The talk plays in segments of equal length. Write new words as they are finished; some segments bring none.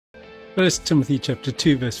1 Timothy chapter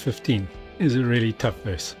 2 verse 15 is a really tough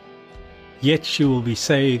verse. Yet she will be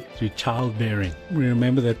saved through childbearing. We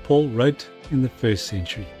remember that Paul wrote in the first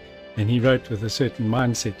century, and he wrote with a certain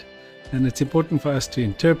mindset. And it's important for us to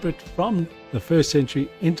interpret from the first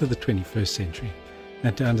century into the 21st century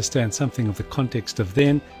and to understand something of the context of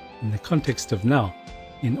then and the context of now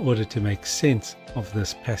in order to make sense of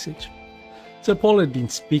this passage. So Paul had been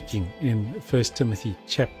speaking in 1 Timothy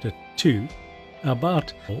chapter 2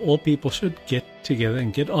 about all people should get together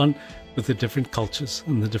and get on with the different cultures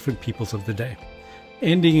and the different peoples of the day,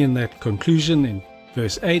 ending in that conclusion in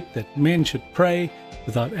verse 8 that men should pray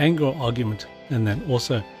without anger or argument, and then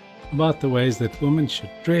also about the ways that women should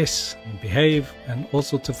dress and behave and all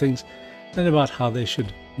sorts of things, and about how they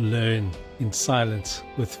should learn in silence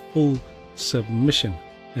with full submission,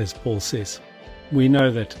 as Paul says. We know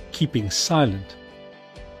that keeping silent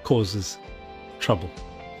causes trouble.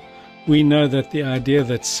 We know that the idea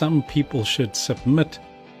that some people should submit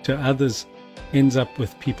to others ends up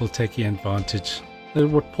with people taking advantage. That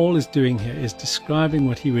what Paul is doing here is describing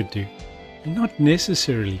what he would do, and not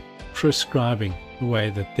necessarily prescribing the way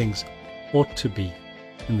that things ought to be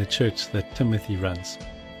in the church that Timothy runs.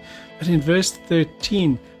 But in verse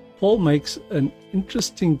 13, Paul makes an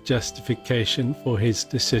interesting justification for his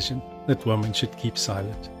decision that women should keep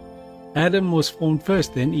silent. Adam was formed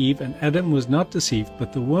first, then Eve, and Adam was not deceived,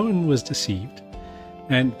 but the woman was deceived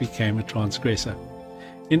and became a transgressor.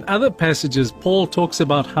 In other passages, Paul talks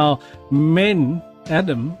about how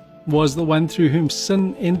Adam was the one through whom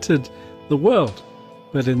sin entered the world.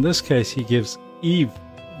 But in this case, he gives Eve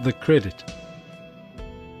the credit.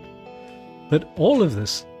 But all of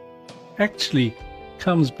this actually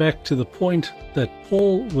comes back to the point that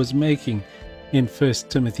Paul was making in 1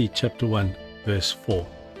 Timothy chapter 1, verse 4.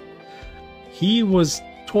 He was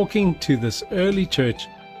talking to this early church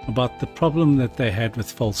about the problem that they had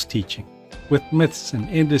with false teaching, with myths and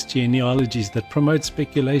endless genealogies that promote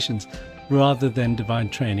speculations rather than divine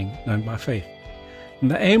training known by faith.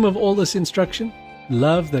 And the aim of all this instruction?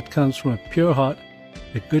 Love that comes from a pure heart,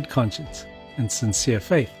 a good conscience, and sincere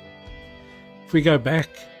faith. If we go back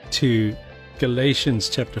to Galatians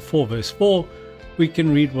chapter 4 verse 4, we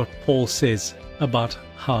can read what Paul says about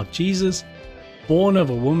how Jesus, born of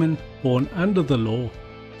a woman, born under the law,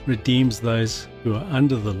 redeems those who are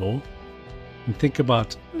under the law. And think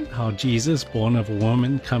about how Jesus, born of a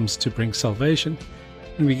woman, comes to bring salvation.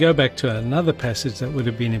 And we go back to another passage that would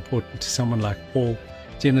have been important to someone like Paul,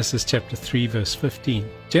 Genesis chapter 3 verse 15.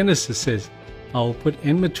 Genesis says, I will put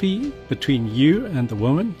enmity between you and the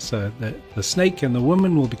woman, so that the snake and the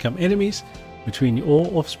woman will become enemies, between your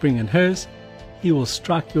offspring and hers. He will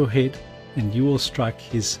strike your head, and you will strike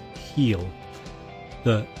his heel.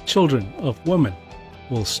 The children of women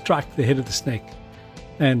will strike the head of the snake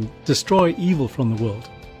and destroy evil from the world.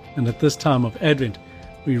 And at this time of Advent,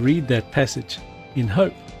 we read that passage in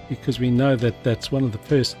hope, because we know that that's one of the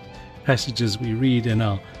first passages we read in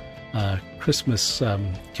our Christmas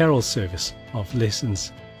carol service of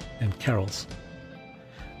lessons and carols.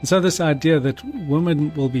 And so this idea that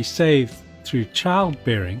women will be saved through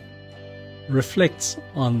childbearing reflects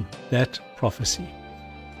on that prophecy,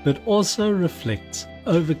 but also reflects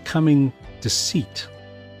overcoming deceit.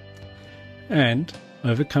 And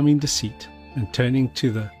overcoming deceit and turning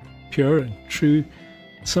to the pure and true,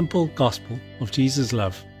 simple gospel of Jesus'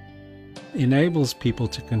 love enables people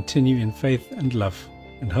to continue in faith and love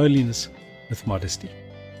and holiness with modesty.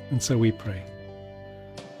 And so we pray,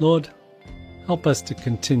 Lord, help us to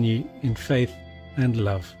continue in faith and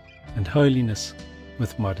love and holiness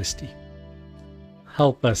with modesty.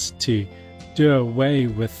 Help us to do away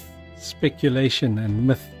with speculation and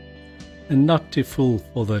myth, and not to fall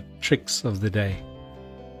for the tricks of the day,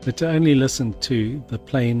 but to only listen to the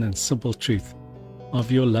plain and simple truth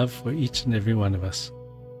of your love for each and every one of us,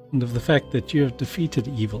 and of the fact that you have defeated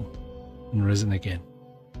evil and risen again.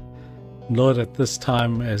 And Lord, at this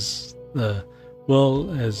time, as the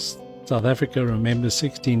world, as South Africa remembers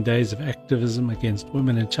 16 days of activism against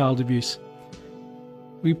women and child abuse,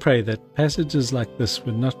 we pray that passages like this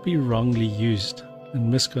would not be wrongly used and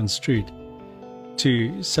misconstrued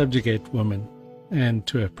to subjugate women and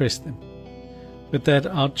to oppress them, but that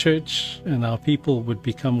our church and our people would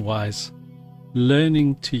become wise,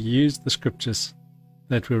 learning to use the scriptures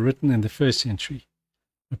that were written in the first century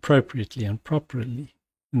appropriately and properly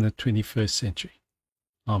in the 21st century.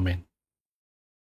 Amen.